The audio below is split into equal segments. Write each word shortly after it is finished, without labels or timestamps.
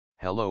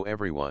Hello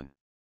everyone.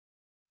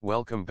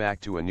 Welcome back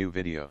to a new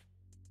video.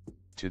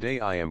 Today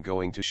I am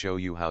going to show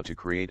you how to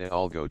create a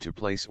ALGO to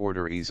place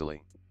order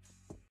easily.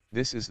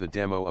 This is the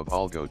demo of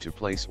ALGO to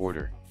place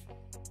order.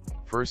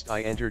 First I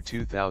enter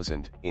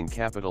 2000 in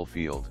capital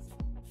field,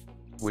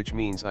 which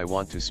means I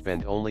want to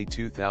spend only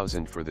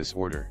 2000 for this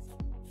order.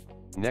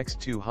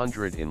 Next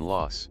 200 in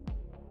loss.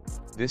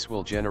 This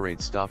will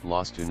generate stop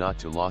loss to not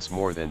to loss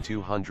more than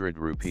 200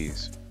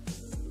 rupees.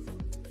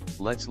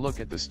 Let's look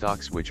at the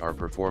stocks which are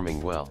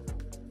performing well.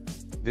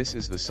 This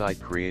is the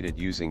site created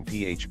using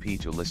PHP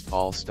to list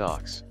all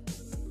stocks.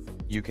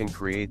 You can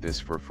create this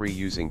for free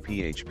using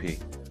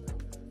PHP.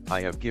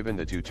 I have given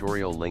the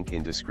tutorial link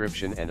in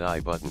description and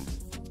I button.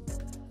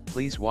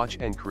 Please watch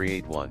and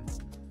create one.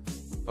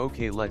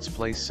 Okay, let's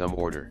place some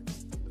order.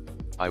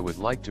 I would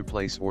like to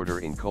place order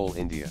in Coal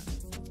India.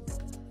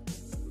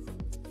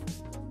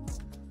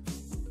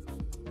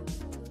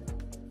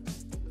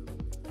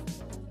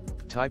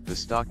 Type the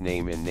stock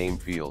name in name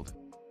field.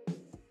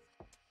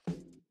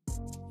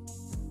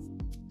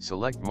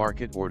 Select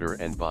market order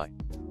and buy.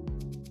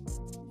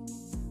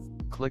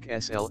 Click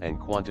SL and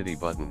quantity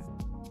button.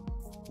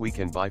 We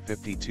can buy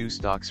 52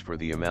 stocks for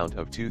the amount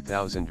of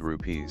 2000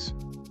 rupees.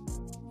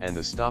 And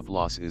the stop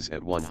loss is at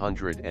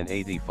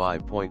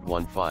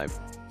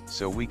 185.15,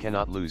 so we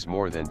cannot lose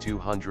more than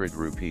 200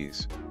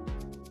 rupees.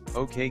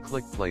 OK,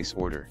 click place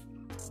order.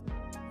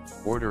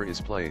 Order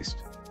is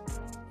placed.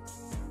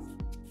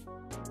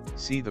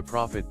 See the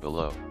profit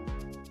below.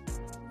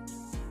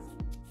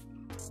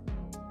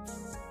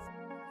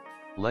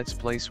 Let's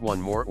place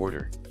one more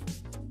order.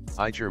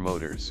 Eicher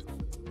Motors.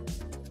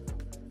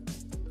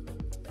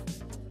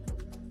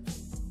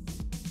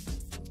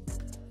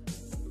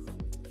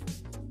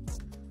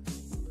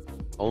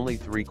 Only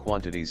 3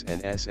 quantities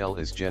and SL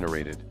is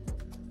generated.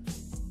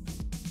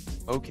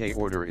 OK,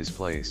 order is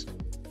placed.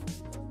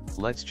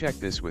 Let's check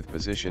this with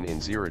position in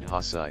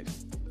Zerodha site.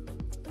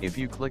 If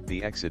you click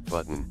the exit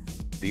button,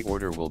 the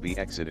order will be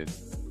exited.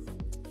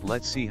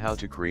 Let's see how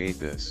to create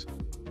this.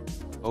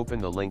 Open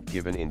the link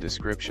given in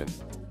description.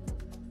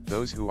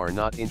 Those who are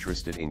not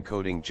interested in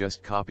coding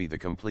just copy the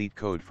complete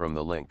code from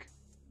the link.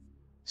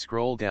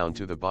 Scroll down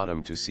to the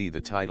bottom to see the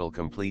title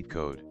complete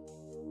code.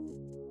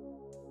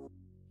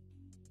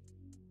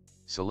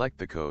 Select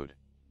the code.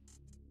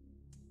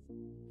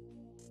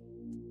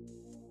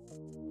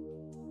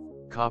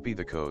 Copy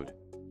the code.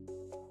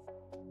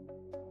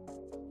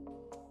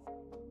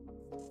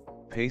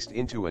 Paste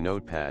into a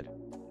notepad.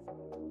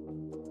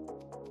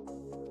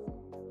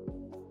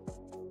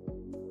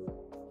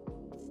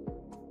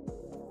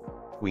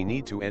 We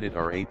need to edit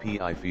our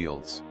API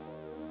fields.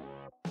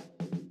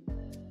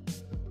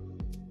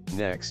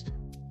 Next,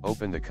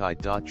 open the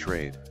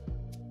kite.trade.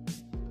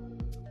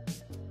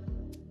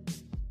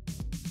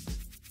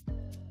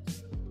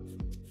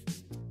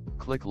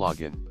 Click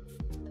Login.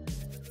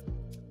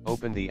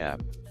 Open the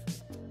app.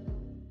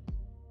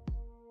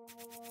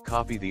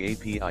 Copy the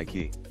API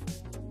key.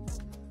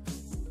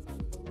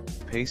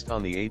 Paste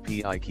on the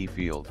API key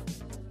field.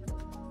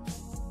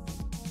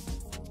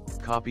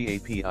 Copy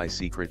API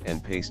secret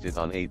and paste it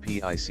on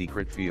API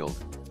secret field.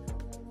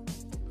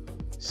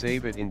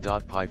 Save it in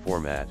 .py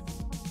format.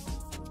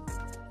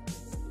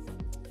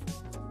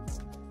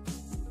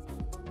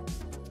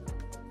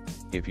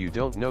 If you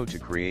don't know to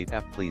create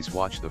app, please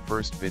watch the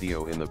first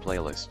video in the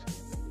playlist.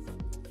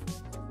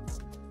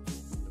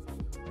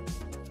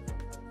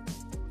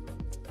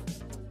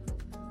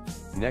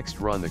 Next,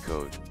 run the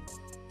code.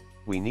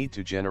 We need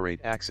to generate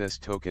access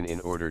token in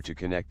order to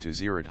connect to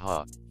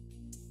Zerodha.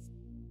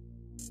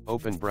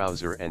 Open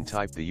browser and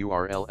type the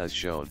URL as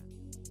shown.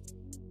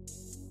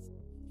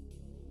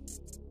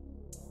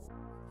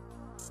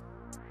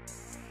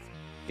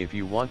 If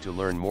you want to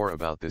learn more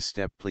about this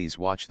step, please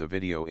watch the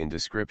video in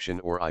description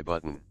or I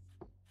button.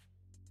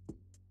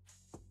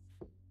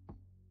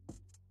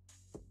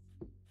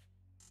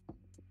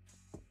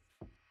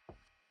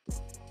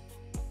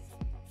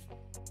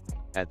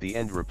 At the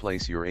end,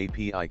 replace your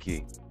API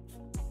key.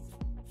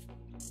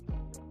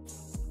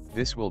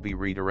 This will be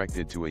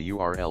redirected to a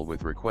URL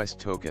with request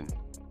token.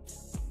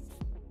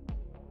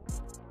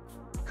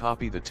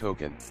 Copy the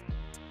token.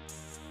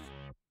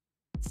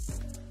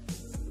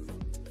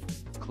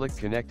 Click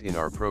connect in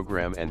our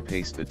program and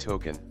paste the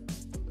token.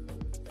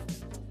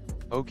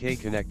 OK,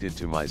 connected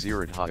to my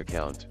Zerodha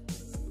account.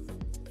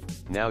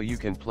 Now you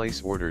can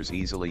place orders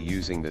easily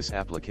using this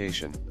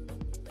application.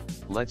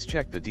 Let's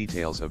check the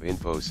details of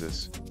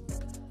Infosys.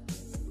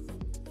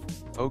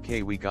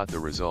 OK, we got the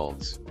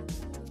results.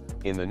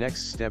 In the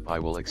next step I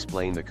will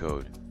explain the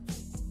code.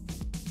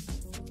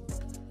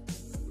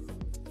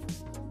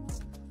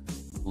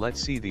 Let's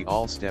see the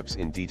all steps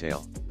in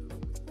detail.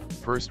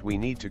 First we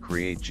need to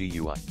create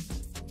GUI.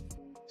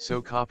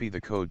 So copy the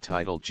code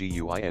titled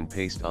GUI and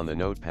paste on the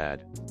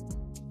notepad.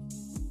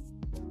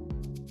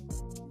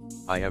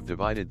 I have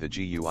divided the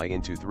GUI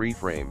into 3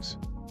 frames.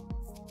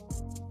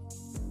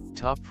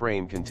 Top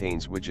frame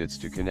contains widgets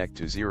to connect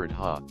to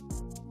Zerodha.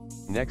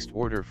 Next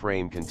order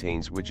frame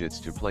contains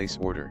widgets to place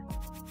order.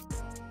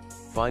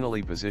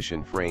 Finally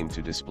position frame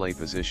to display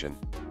position.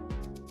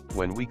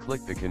 When we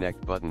click the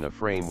connect button, a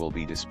frame will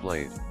be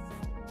displayed.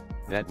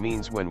 That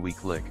means when we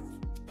click,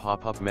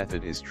 pop-up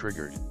method is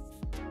triggered.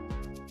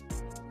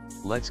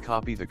 Let's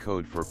copy the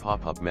code for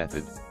pop-up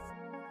method.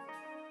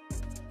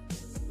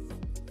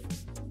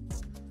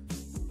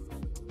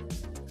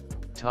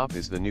 Top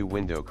is the new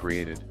window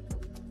created.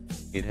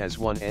 It has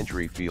one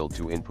entry field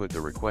to input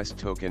the request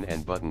token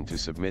and button to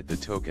submit the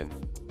token.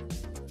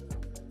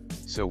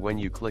 So when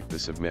you click the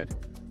submit,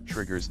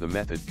 triggers the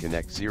method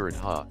connect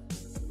Zerodha.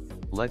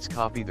 Let's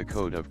copy the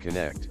code of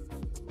connect.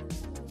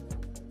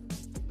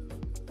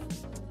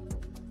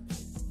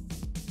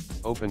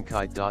 Open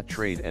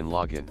kite.trade and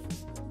login.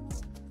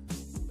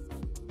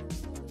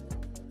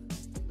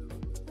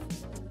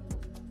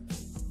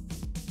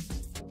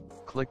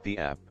 Click the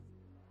app.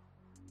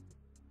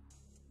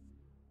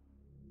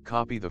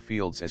 Copy the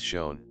fields as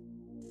shown.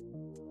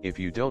 If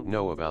you don't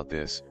know about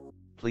this,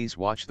 please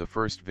watch the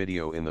first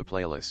video in the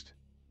playlist.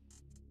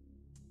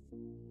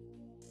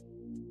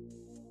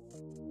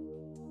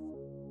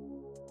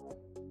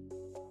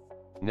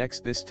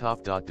 Next, this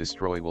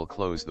top.destroy will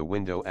close the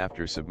window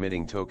after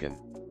submitting token.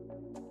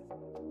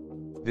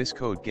 This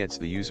code gets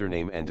the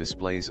username and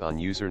displays on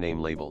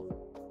username label.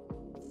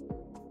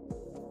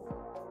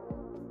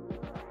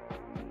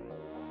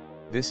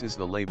 This is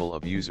the label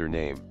of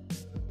username.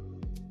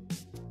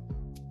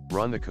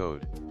 Run the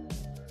code.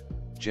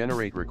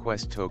 Generate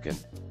request token.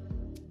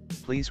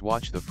 Please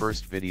watch the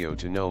first video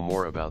to know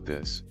more about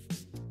this.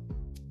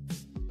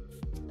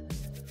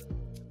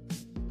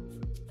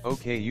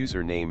 OK,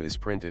 username is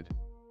printed.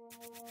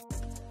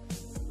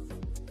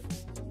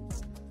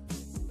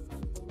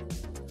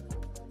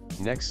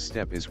 Next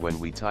step is when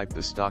we type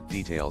the stock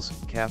details,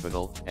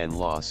 capital, and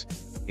loss,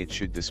 it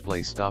should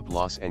display stop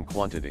loss and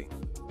quantity.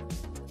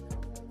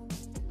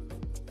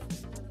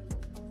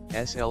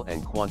 SL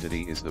and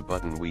quantity is the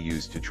button we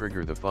use to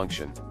trigger the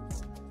function.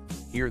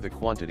 Here the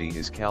quantity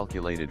is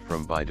calculated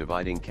from by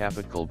dividing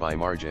capital by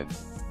margin.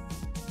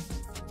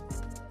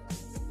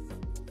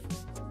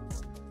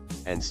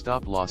 And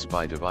stop loss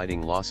by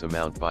dividing loss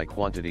amount by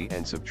quantity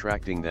and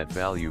subtracting that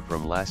value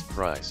from last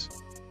price.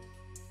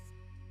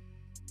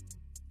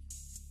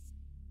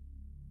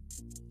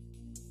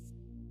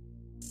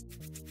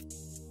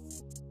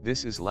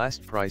 This is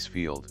last price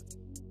field.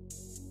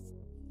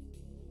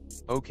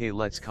 OK,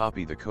 let's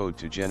copy the code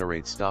to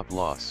generate stop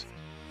loss.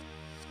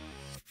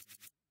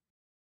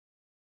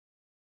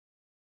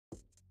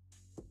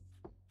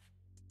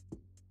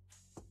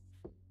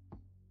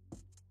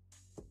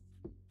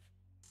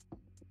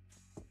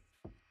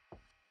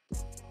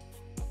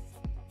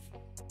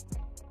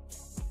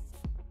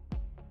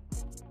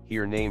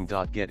 Here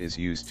name.get is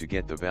used to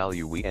get the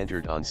value we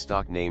entered on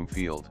stock name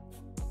field.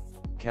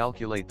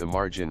 Calculate the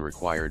margin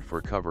required for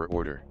cover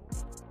order.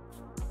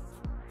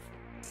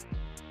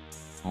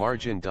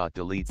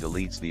 Margin.delete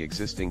deletes the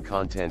existing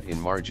content in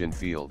margin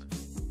field.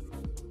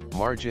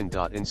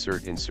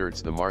 Margin.insert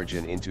inserts the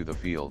margin into the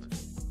field.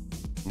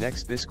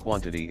 Next, this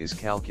quantity is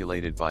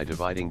calculated by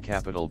dividing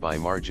capital by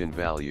margin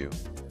value.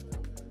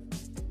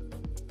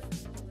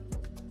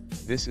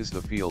 This is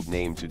the field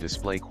name to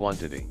display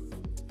quantity.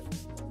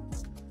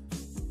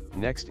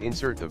 Next,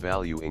 insert the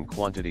value in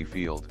quantity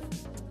field.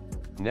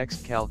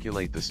 Next,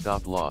 calculate the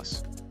stop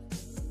loss.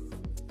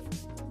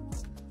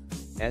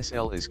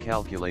 SL is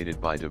calculated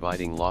by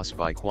dividing loss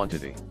by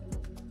quantity.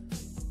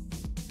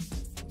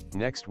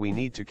 Next, we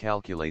need to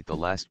calculate the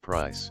last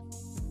price.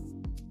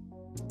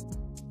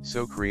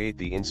 So create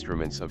the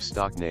instruments of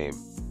stock name.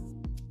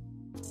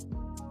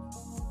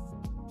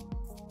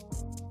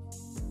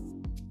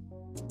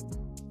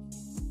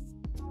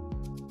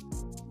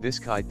 This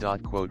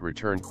kite.quote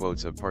return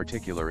quotes of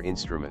particular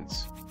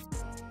instruments.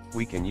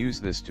 We can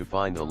use this to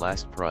find the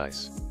last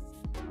price.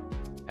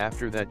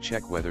 After that,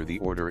 check whether the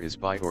order is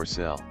buy or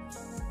sell.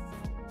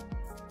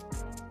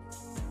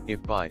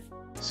 If buy,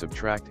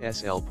 subtract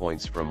SL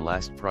points from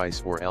last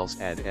price, or else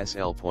add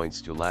SL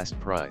points to last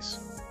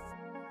price.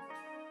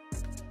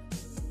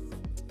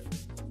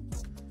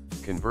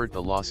 Convert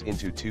the loss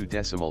into 2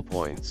 decimal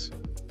points.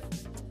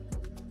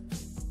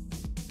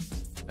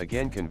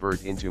 Again,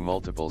 convert into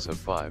multiples of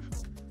 5.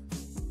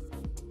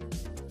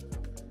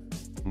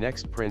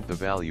 Next, print the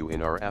value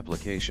in our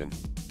application.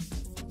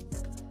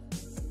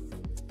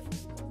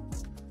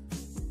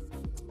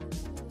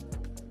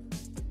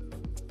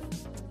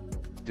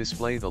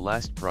 Display the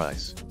last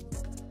price.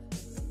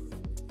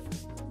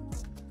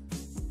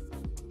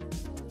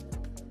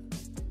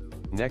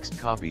 Next,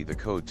 copy the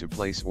code to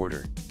place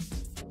order.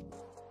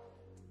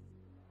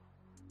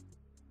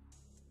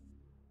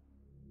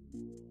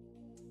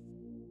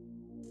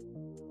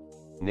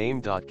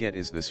 Name.get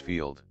is this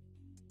field.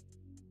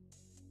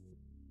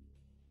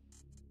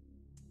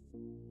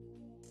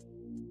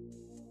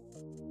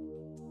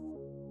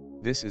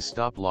 This is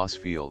stop loss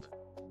field.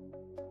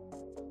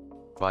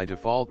 By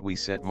default we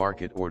set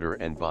market order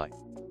and buy.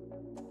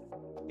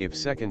 If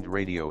second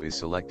radio is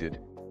selected,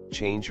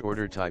 change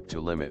order type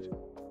to limit.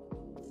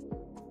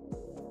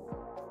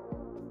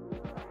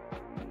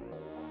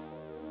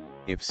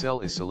 If sell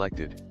is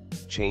selected,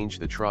 change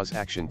the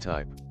transaction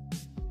type.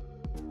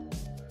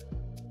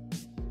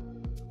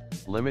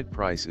 Limit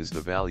price is the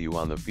value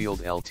on the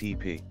field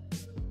LTP.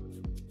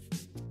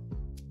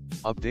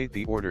 Update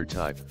the order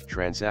type,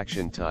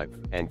 transaction type,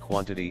 and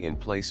quantity in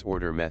place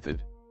order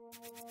method.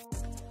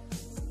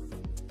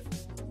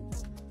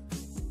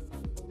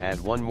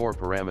 Add one more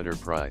parameter,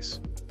 price.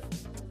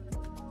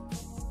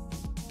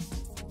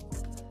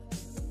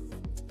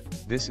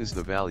 This is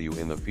the value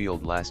in the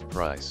field last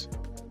price.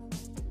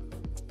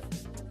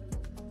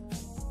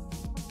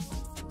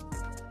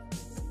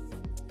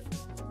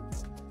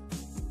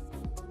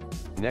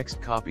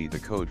 Next, copy the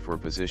code for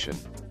position.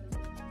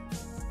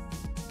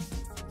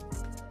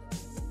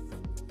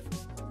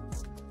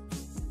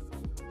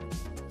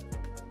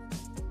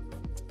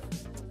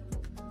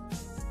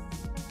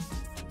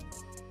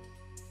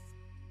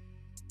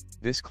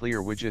 This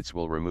clear widgets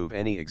will remove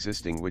any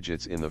existing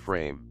widgets in the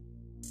frame.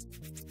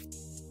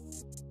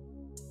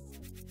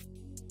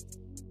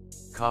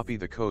 Copy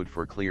the code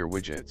for clear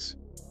widgets.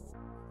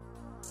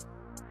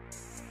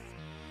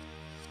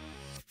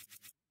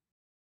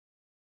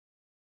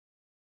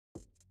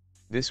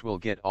 This will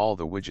get all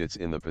the widgets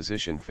in the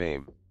position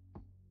frame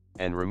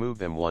and remove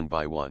them one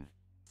by one.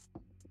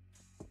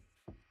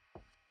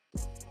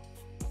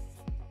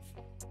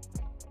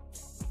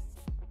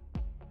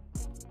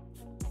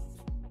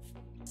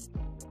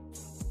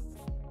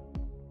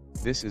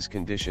 This is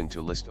conditioned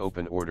to list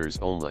open orders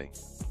only.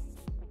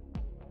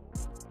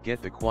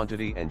 Get the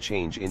quantity and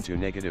change into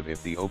negative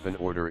if the open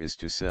order is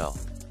to sell.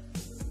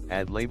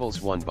 Add labels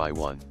one by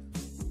one.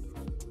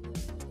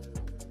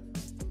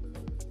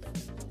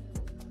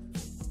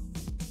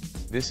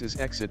 This is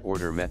exit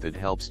order method,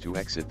 helps to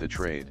exit the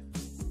trade.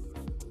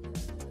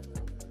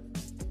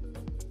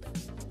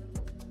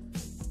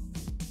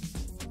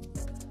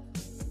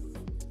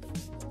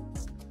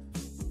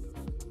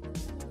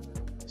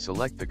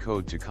 Select the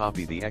code to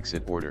copy the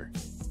exit order.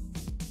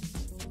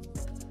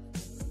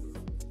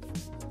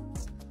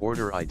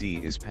 Order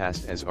ID is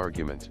passed as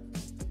argument.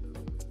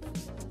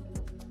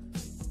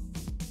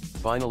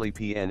 Finally,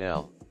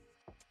 PNL.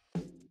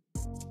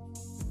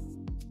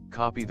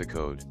 Copy the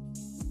code.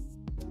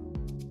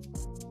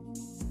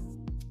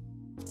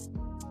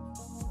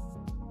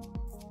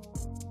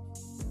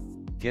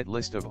 Get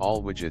list of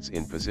all widgets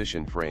in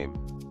position frame.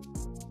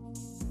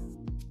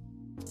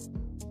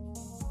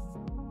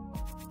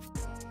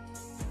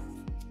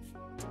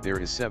 There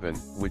is 7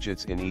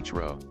 widgets in each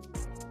row.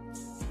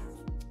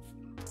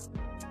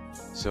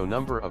 So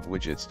number of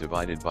widgets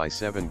divided by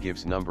 7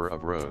 gives number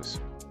of rows.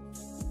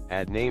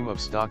 Add name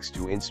of stocks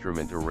to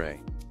instrument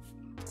array.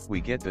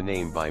 We get the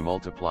name by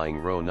multiplying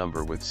row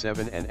number with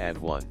 7 and add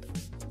 1.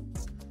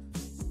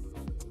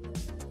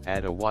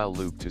 Add a while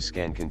loop to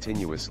scan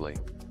continuously.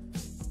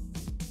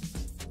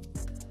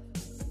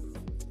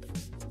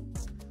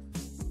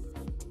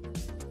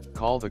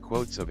 Call the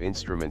quotes of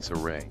instruments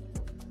array.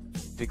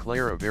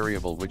 Declare a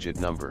variable widget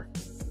number.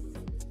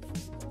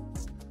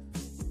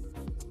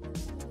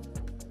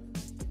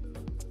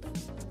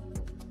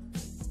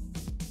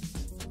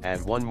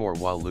 Add one more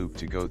while loop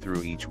to go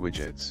through each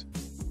widgets.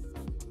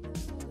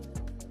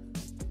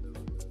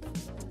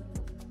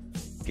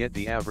 Get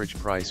the average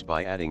price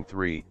by adding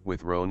 3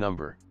 with row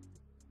number.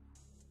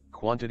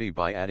 Quantity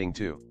by adding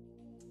 2.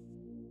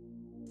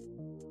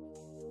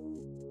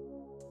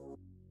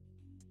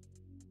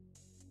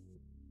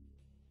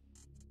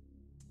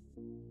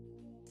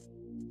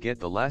 Get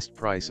the last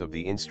price of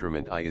the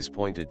instrument I is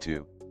pointed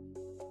to.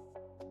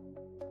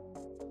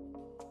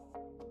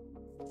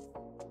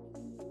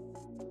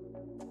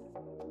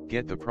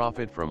 Get the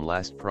profit from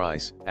last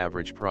price,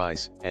 average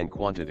price, and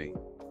quantity.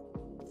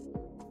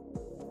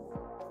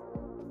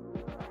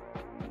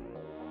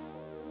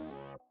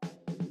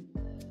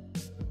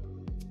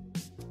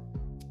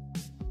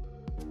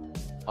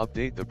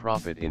 Update the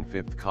profit in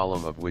 5th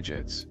column of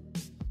widgets.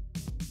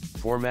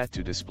 Format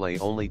to display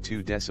only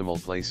 2 decimal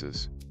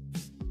places.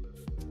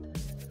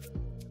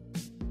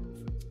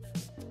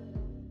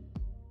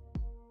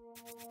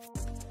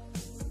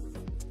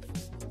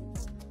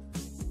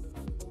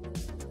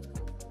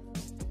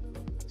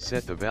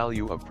 Set the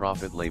value of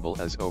profit label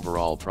as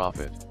overall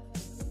profit.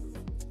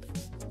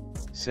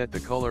 Set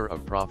the color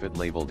of profit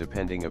label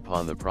depending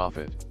upon the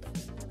profit.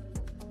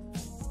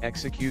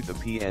 Execute the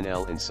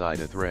PNL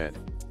inside a thread.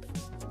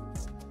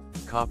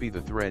 Copy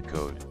the thread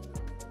code.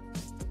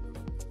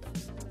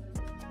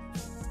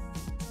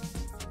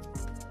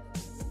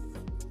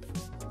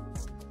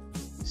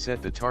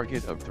 Set the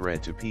target of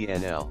thread to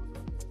PNL.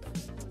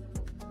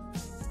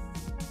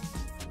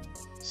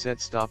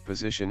 Set stop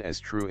position as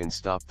true in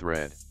stop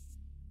thread.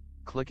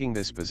 Clicking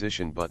this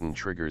position button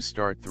triggers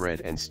start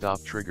thread and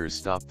stop triggers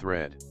stop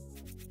thread.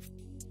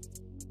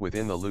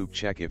 Within the loop,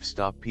 check if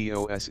stop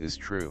POS is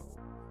true.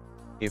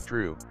 If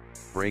true,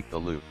 break the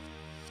loop.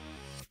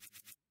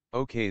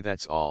 Okay,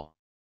 that's all.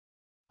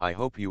 I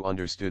hope you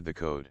understood the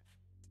code.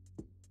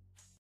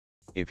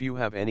 If you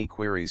have any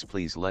queries,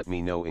 please let me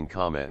know in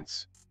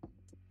comments.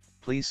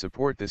 Please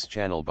support this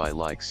channel by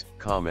likes,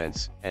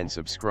 comments, and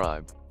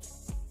subscribe.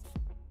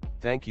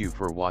 Thank you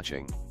for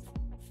watching.